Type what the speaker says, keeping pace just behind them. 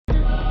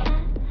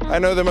I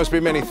know there must be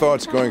many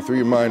thoughts going through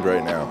your mind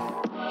right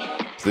now.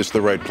 Is this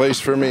the right place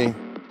for me?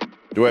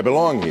 Do I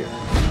belong here?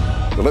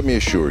 But let me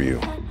assure you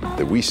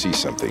that we see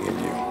something in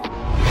you.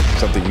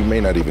 Something you may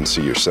not even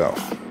see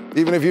yourself,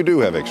 even if you do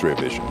have X-ray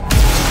vision.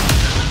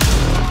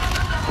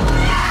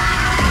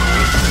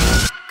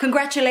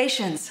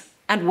 Congratulations,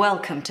 and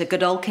welcome to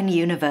Godolphin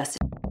University.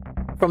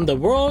 From the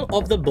world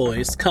of The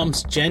Boys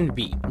comes Gen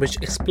V, which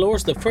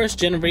explores the first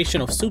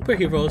generation of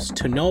superheroes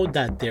to know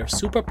that their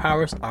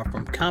superpowers are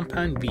from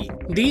Compound V.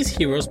 These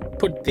heroes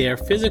put their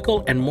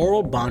physical and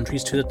moral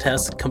boundaries to the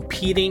test,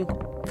 competing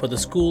for the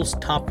school's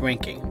top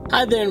ranking.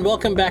 Hi there and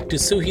welcome back to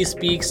Suhi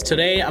Speaks.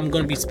 Today I'm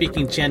going to be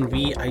speaking Gen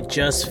V. I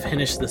just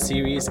finished the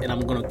series and I'm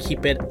going to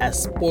keep it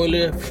as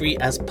spoiler free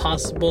as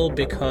possible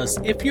because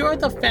if you're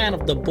the fan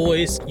of The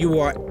Boys, you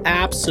are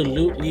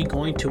absolutely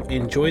going to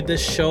enjoy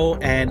this show,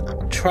 and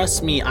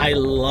trust me, I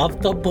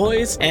love The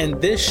Boys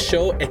and this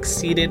show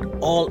exceeded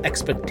all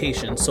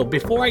expectations. So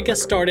before I get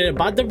started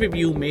about the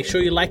review, make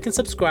sure you like and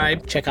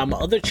subscribe, check out my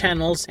other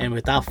channels, and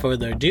without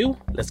further ado,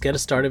 let's get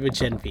started with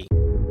Gen V.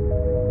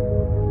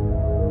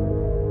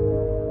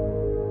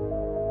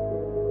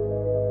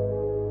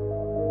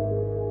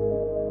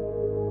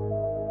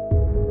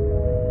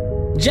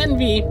 Gen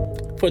V,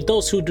 for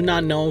those who do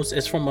not know,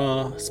 is from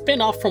a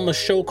spin-off from a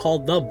show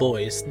called The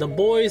Boys. The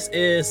Boys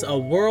is a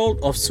world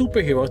of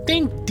superheroes.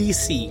 Think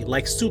DC,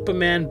 like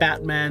Superman,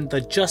 Batman,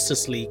 the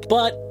Justice League,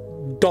 but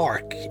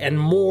dark and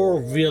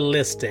more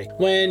realistic.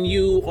 When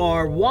you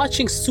are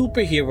watching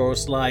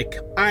superheroes like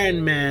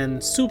Iron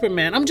Man,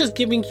 Superman, I'm just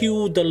giving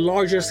you the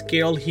larger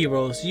scale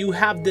heroes, you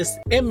have this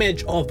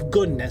image of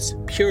goodness,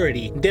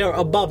 purity. They're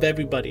above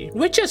everybody,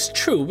 which is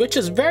true, which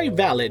is very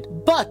valid.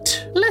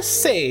 But let's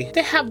say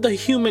they have the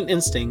human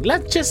instinct.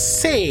 Let's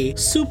just say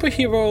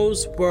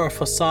superheroes were a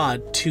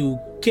facade to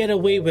get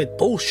away with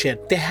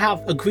bullshit. They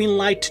have a green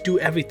light to do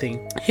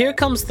everything. Here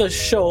comes the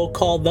show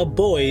called The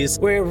Boys,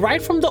 where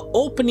right from the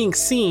opening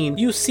scene,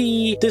 you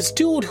see this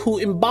dude who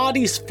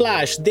embodies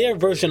Flash, their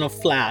version of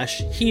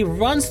Flash. He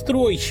runs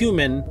through a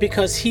human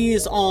because he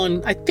is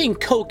on, I think,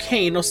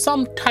 cocaine or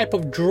some type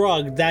of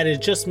drug that is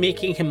just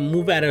making him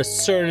move at a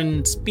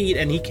certain speed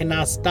and he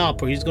cannot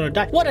stop or he's gonna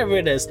die. Whatever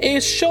it is,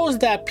 it shows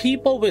that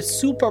people with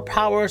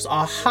superpowers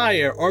are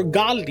higher or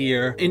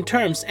godlier in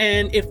terms,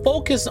 and it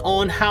focuses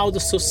on how the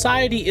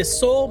society is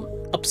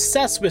so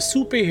obsessed with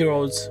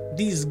superheroes,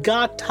 these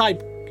god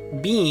type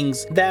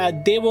beings,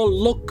 that they will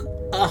look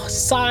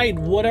aside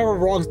whatever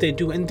wrongs they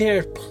do, and there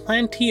are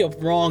plenty of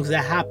wrongs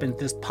that happen.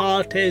 There's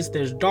politics,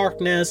 there's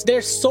darkness,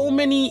 there's so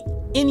many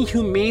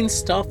inhumane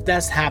stuff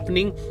that's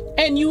happening,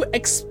 and you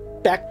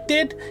expect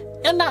it.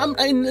 And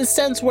in a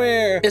sense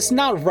where it's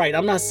not right.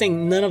 I'm not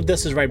saying none of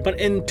this is right, but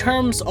in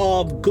terms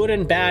of good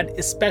and bad,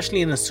 especially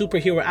in a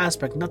superhero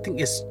aspect, nothing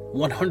is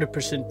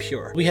 100%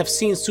 pure. We have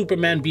seen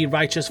Superman be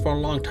righteous for a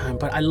long time,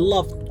 but I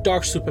love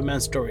dark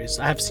Superman stories.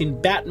 I have seen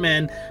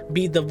Batman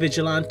be the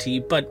vigilante,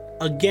 but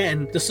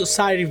again, the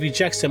society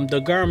rejects him,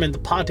 the government, the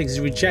politics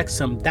rejects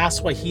him.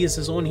 That's why he is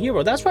his own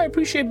hero. That's why I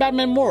appreciate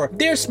Batman more.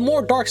 There's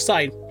more dark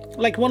side.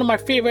 Like one of my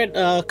favorite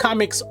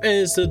comics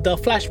is the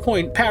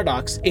Flashpoint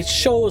Paradox. It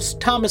shows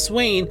Thomas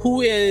Wayne,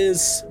 who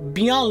is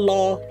beyond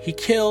law. He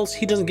kills,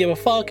 he doesn't give a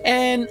fuck.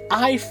 And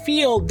I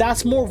feel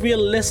that's more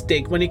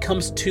realistic when it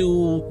comes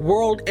to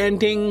world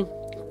ending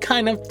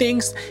kind of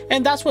things,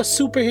 and that's what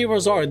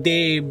superheroes are.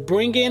 They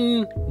bring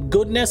in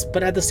goodness,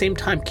 but at the same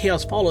time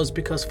chaos follows,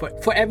 because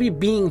for every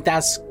being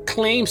that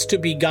claims to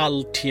be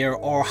god tier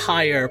or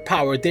higher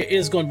power, there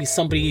is going to be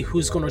somebody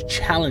who's going to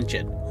challenge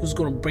it, who's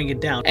going to bring it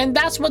down. And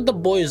that's what The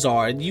Boys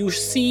are. You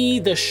see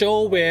the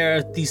show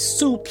where these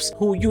soups,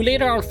 who you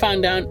later on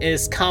found out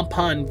is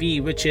Compound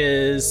V, which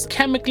is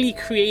chemically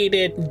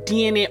created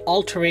DNA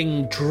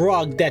altering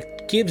drug that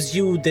gives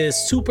you this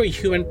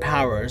superhuman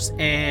powers,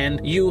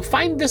 and you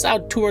find this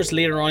out towards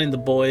later on in The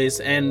Boys.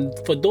 And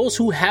for those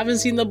who haven't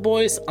seen The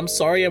Boys, I'm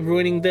sorry I'm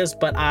ruining this,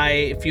 but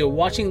if you're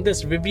watching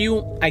this review,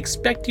 I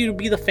expect you to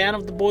be the fan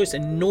of The Boys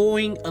and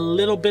knowing a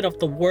little bit of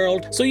the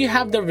world. So you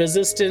have the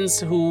Resistance,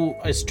 who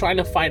is trying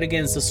to fight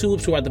against the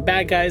Soups, who are the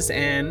bad guys,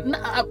 and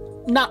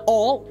not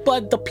all,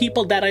 but the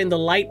people that are in the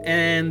light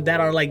and that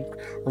are like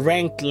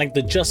ranked like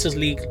the Justice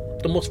League.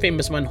 The most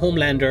famous one,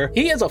 Homelander,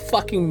 he is a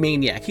fucking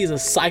maniac. He's a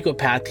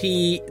psychopath.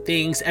 He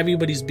thinks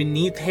everybody's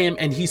beneath him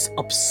and he's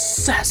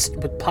obsessed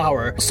with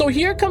power. So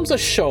here comes a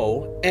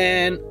show,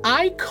 and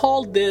I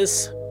call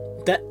this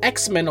the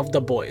X-Men of The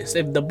Boys.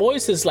 If The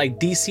Boys is like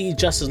DC,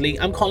 Justice League,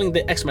 I'm calling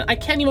the X-Men. I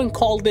can't even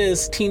call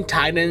this Teen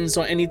Titans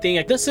or anything.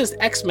 Like, this is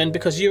X-Men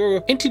because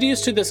you're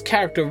introduced to this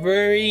character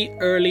very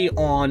early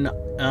on,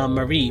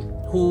 Marie,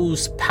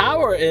 whose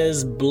power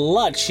is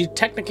blood. She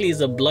technically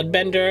is a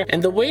bloodbender,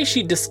 and the way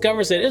she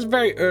discovers it is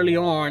very early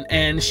on,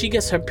 and she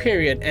gets her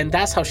period, and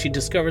that's how she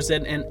discovers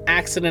it. An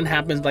accident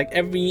happens. Like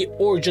every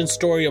origin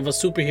story of a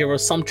superhero,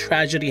 some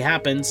tragedy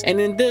happens,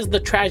 and in this, the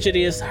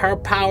tragedy is her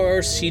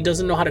powers. She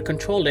doesn't know how to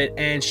control it,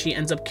 and she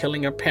ends up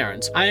killing her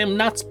parents. I am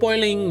not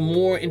spoiling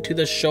more into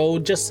the show,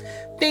 just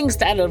things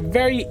that are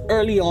very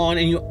early on,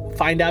 and you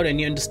find out and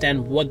you understand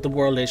what the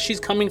world is. She's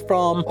coming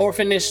from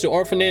orphanage to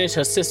orphanage.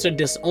 Her sister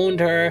disowned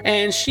her,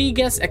 and she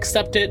gets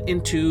accepted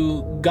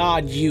into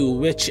God U,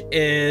 which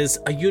is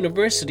a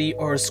university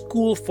or a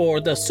school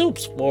for the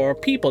soups, for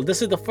people.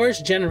 This is the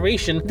first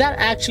generation that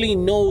actually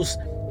knows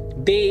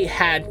they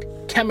had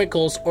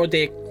chemicals, or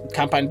they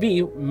Compound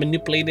V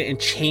manipulated and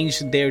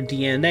changed their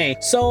DNA.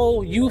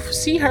 So you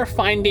see her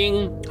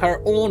finding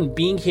her own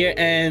being here,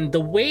 and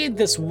the way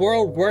this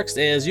world works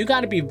is you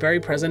got to be very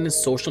present in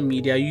social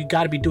media. You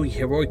got to be doing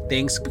heroic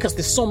things because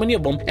there's so many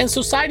of them, and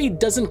society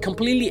doesn't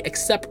completely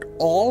accept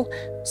all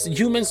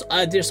humans.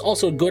 There's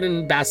also good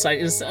and bad side.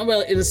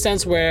 In a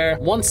sense where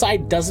one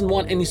side doesn't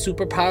want any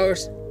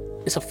superpowers.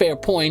 It's a fair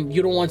point.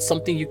 You don't want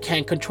something you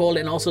can't control,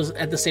 and also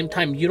at the same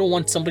time you don't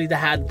want somebody that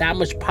had that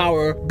much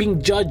power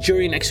being judge,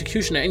 jury, and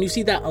executioner, and you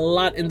see that a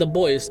lot in The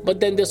Boys. But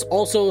then there's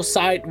also a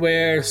side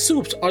where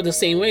soups are the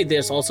same way.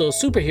 There's also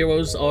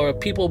superheroes or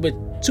people with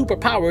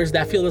superpowers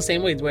that feel the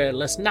same way, where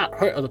let's not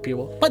hurt other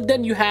people. But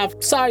then you have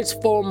sides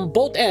from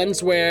both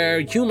ends where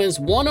humans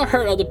want to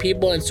hurt other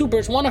people and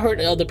supers want to hurt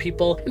other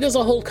people, and there's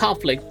a whole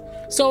conflict.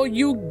 So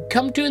you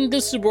come into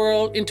this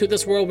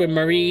world where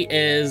Marie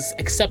is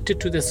accepted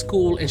to this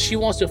school, and she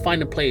wants to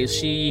find a place.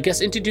 She gets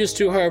introduced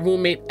to her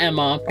roommate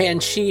Emma,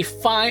 and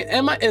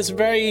Emma is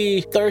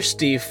very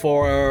thirsty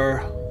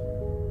for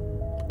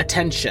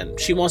attention.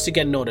 She wants to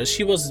get noticed.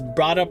 She was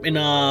brought up in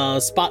a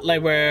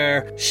spotlight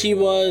where she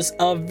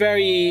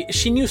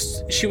knew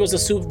she was a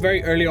soup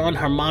very early on.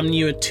 Her mom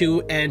knew it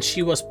too, and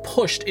she was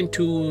pushed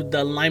into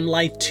the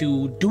limelight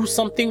to do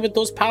something with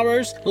those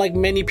powers, like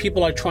many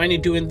people are trying to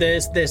do in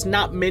this. There's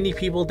not many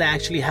people that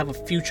actually have a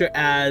future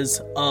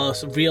as a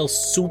real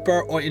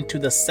super or into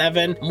the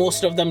seven.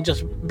 Most of them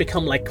just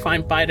become like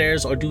crime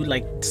fighters or do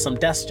like some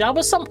desk job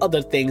or some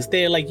other things.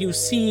 They're like, you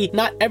see,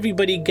 not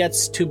everybody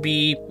gets to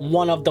be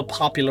one of the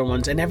popular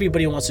ones, and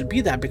everybody wants to be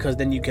that because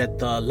then you get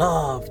the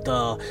love,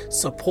 the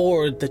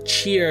support, the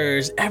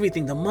cheers,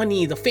 everything, the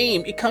money, the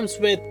fame. It comes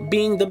with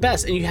being the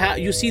best, and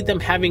you see them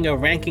having a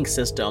ranking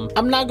system.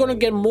 I'm not going to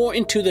get more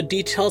into the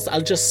details.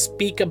 I'll just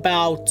speak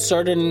about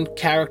certain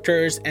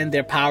characters and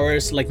their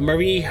powers. Like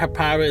Marie, her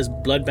power is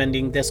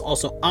bloodbending. There's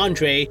also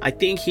Andre. I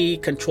think he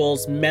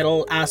controls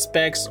metal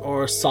aspects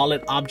or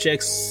solid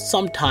objects,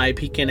 some type.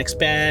 He can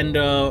expand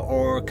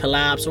or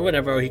collapse or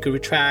whatever, or he could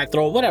retract,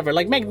 throw, whatever,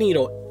 like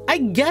Magneto. I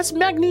guess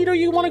Magneto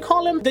you want to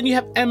call him. Then you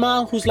have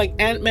Emma, who's like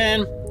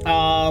Ant-Man.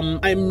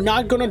 I'm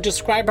not gonna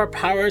describe her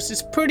powers.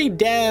 It's pretty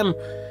damn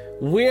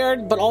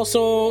weird, but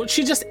also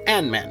she's just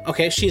Ant-Man.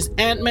 Okay, she's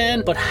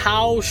Ant-Man, but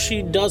how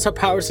she does her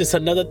powers is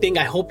another thing.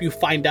 I hope you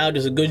find out.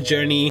 It's a good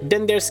journey.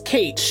 Then there's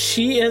Kate.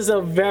 She is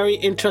a very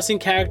interesting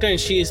character, and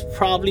she is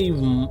probably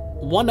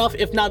one of,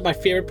 if not my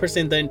favorite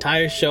person in the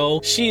entire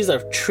show. She's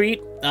a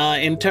treat.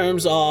 In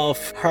terms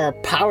of her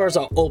powers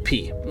are OP.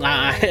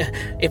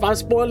 If I'm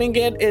spoiling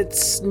it,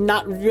 it's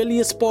not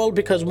really a spoil,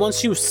 because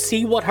once you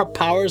see what her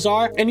powers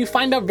are, and you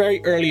find out very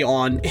early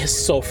on, it's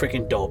so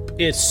freaking dope.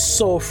 It's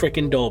so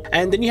freaking dope.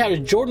 And then you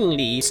have Jordan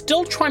Lee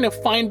still trying to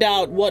find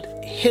out what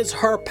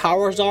her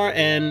powers are,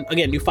 and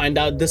again, you find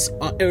out this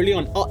early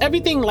on.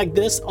 Everything like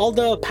this, all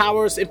the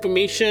powers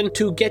information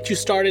to get you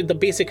started, the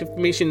basic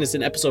information is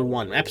in episode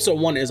 1. Episode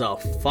 1 is a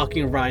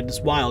fucking ride. It's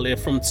wild.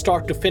 From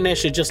start to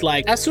finish, it's just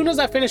like, as soon as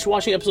I finished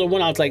watching episode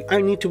 1, I was like, I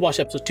need to watch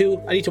episode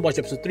 2, I need to watch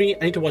episode 3,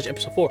 I need to watch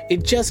episode 4.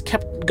 It just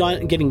kept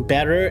getting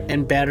better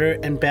and better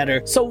and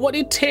better. So what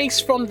it takes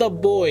from The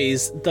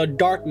Boys, the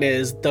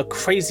darkness, the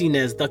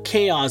craziness, the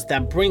chaos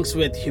that brings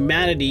with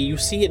humanity, you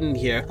see it in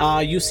here.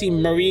 You see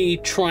Marie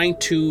trying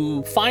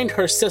to find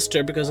her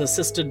sister because her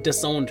sister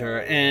disowned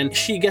her, and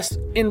she gets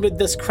in with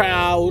this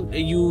crowd.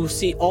 You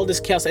see all this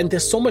chaos, and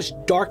there's so much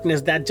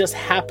darkness that just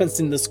happens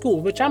in the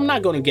school, which I'm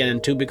not going to get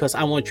into because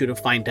I want you to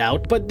find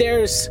out. But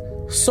there's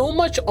so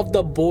much of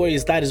The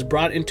Boys that is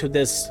brought into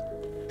this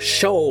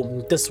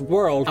show, this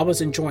world. I was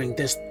enjoying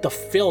this, the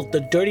filth, the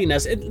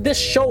dirtiness. This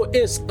show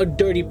is a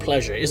dirty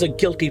pleasure, is a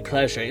guilty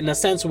pleasure, in a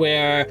sense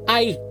where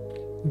I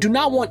do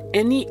not want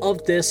any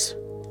of this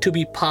to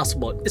be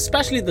possible,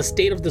 especially the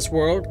state of this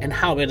world and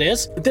how it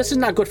is. This is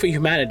not good for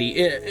humanity.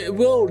 It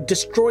will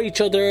destroy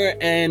each other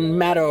in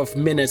matter of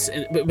minutes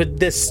with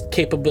this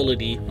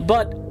capability.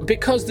 But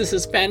because this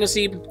is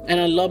fantasy and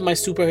I love my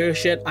superhero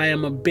shit, I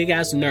am a big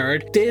ass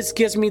nerd. This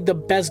gives me the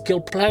best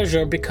guilt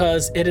pleasure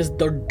because it is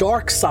the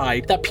dark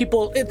side that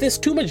there's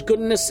too much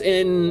goodness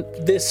in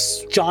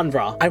this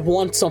genre. I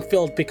want some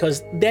filth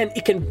because then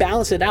it can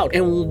balance it out.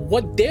 And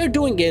what they're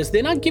doing is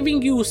they're not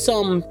giving you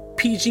some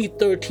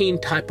PG-13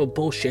 type of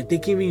bullshit. They're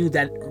giving you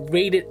that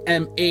rated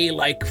MA,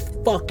 like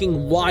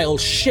fucking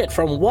wild shit.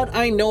 From what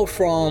I know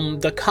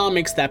from the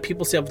comics that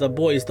people say of The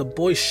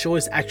Boys show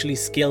is actually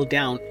scaled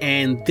down,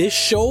 and this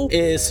show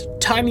is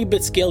tiny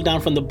bit scaled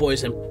down from The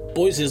Boys, and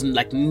Boys is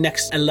like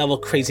next level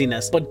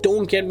craziness. But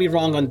don't get me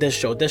wrong on this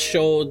show. This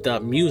show, the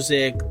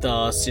music,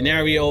 the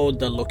scenario,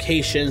 the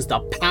locations, the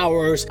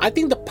powers. I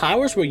think the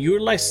powers were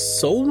utilized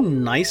so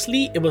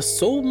nicely. It was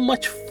so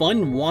much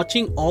fun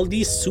watching all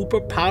these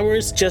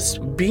superpowers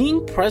just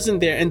being present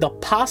there, and the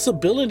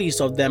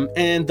possibilities of them,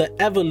 and the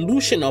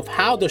evolution of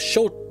how the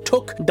show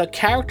took the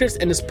characters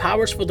and his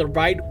powers for the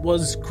ride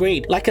was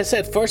great. Like I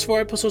said, first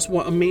 4 episodes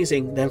were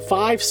amazing. Then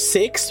 5,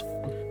 6,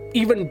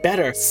 even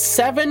better.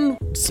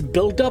 7's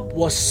build-up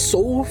was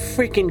so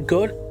freaking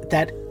good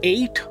that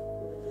 8,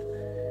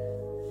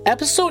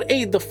 episode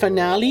 8, the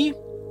finale,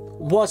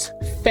 was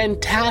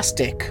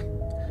fantastic.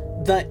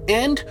 The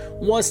end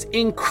was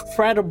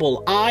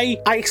incredible. I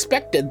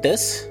expected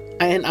this,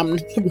 and I'm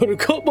not going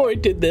to go more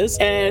into this,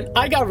 and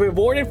I got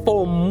rewarded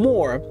for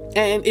more.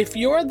 And if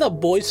you're the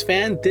Boys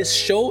fan, this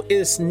show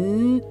is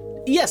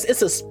yes,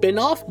 it's a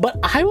spin-off, but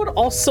I would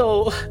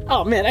also,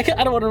 oh man, I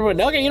don't want to ruin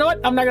it. Okay, you know what?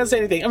 I'm not gonna say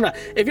anything.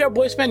 If you're a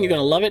Boys fan, you're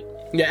gonna love it.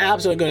 You're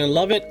absolutely gonna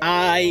love it.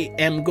 I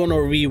am gonna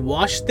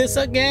rewatch this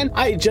again.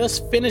 I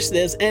just finished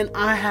this and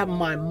I have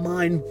my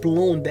mind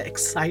blown. The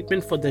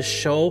excitement for the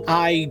show.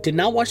 I did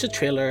not watch the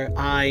trailer.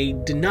 I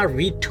did not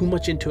read too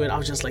much into it. I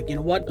was just like, you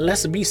know what?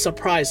 Let's be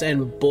surprised.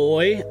 And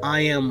boy,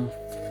 I am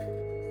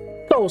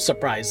so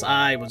surprised.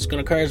 I was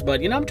gonna curse,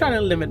 but I'm trying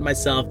to limit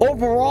myself.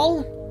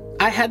 Overall,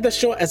 I had the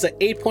show as an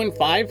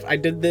 8.5. I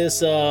did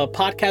this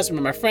podcast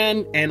with my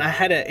friend and I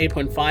had an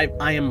 8.5.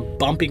 I am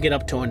bumping it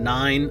up to a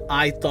 9.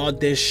 I thought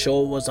this show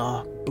was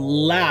a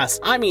blast.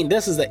 I mean,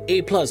 this is an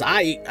A+.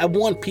 I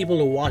want people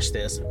to watch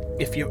this.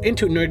 If you're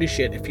into nerdy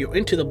shit, if you're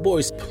into The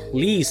Boys,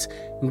 please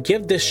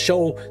give this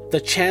show the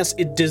chance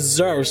it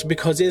deserves,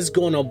 because it's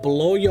gonna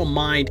blow your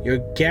mind. You're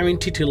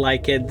guaranteed to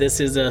like it.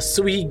 This is a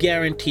sweet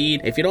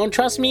guaranteed. If you don't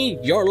trust me,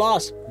 you're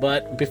lost.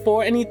 But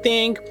before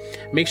anything,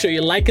 make sure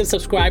you like and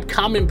subscribe.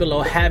 Comment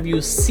below. Have you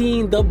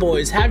seen The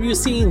Boys? Have you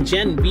seen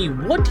Gen V?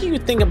 What do you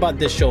think about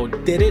this show?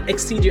 Did it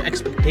exceed your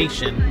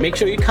expectation? Make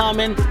sure you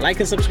comment, like,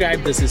 and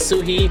subscribe. This is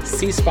Suhi,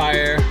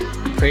 Ceasefire,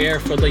 prayer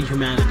for the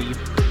humanity.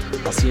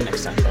 I'll see you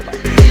next time.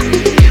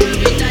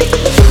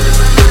 Bye-bye.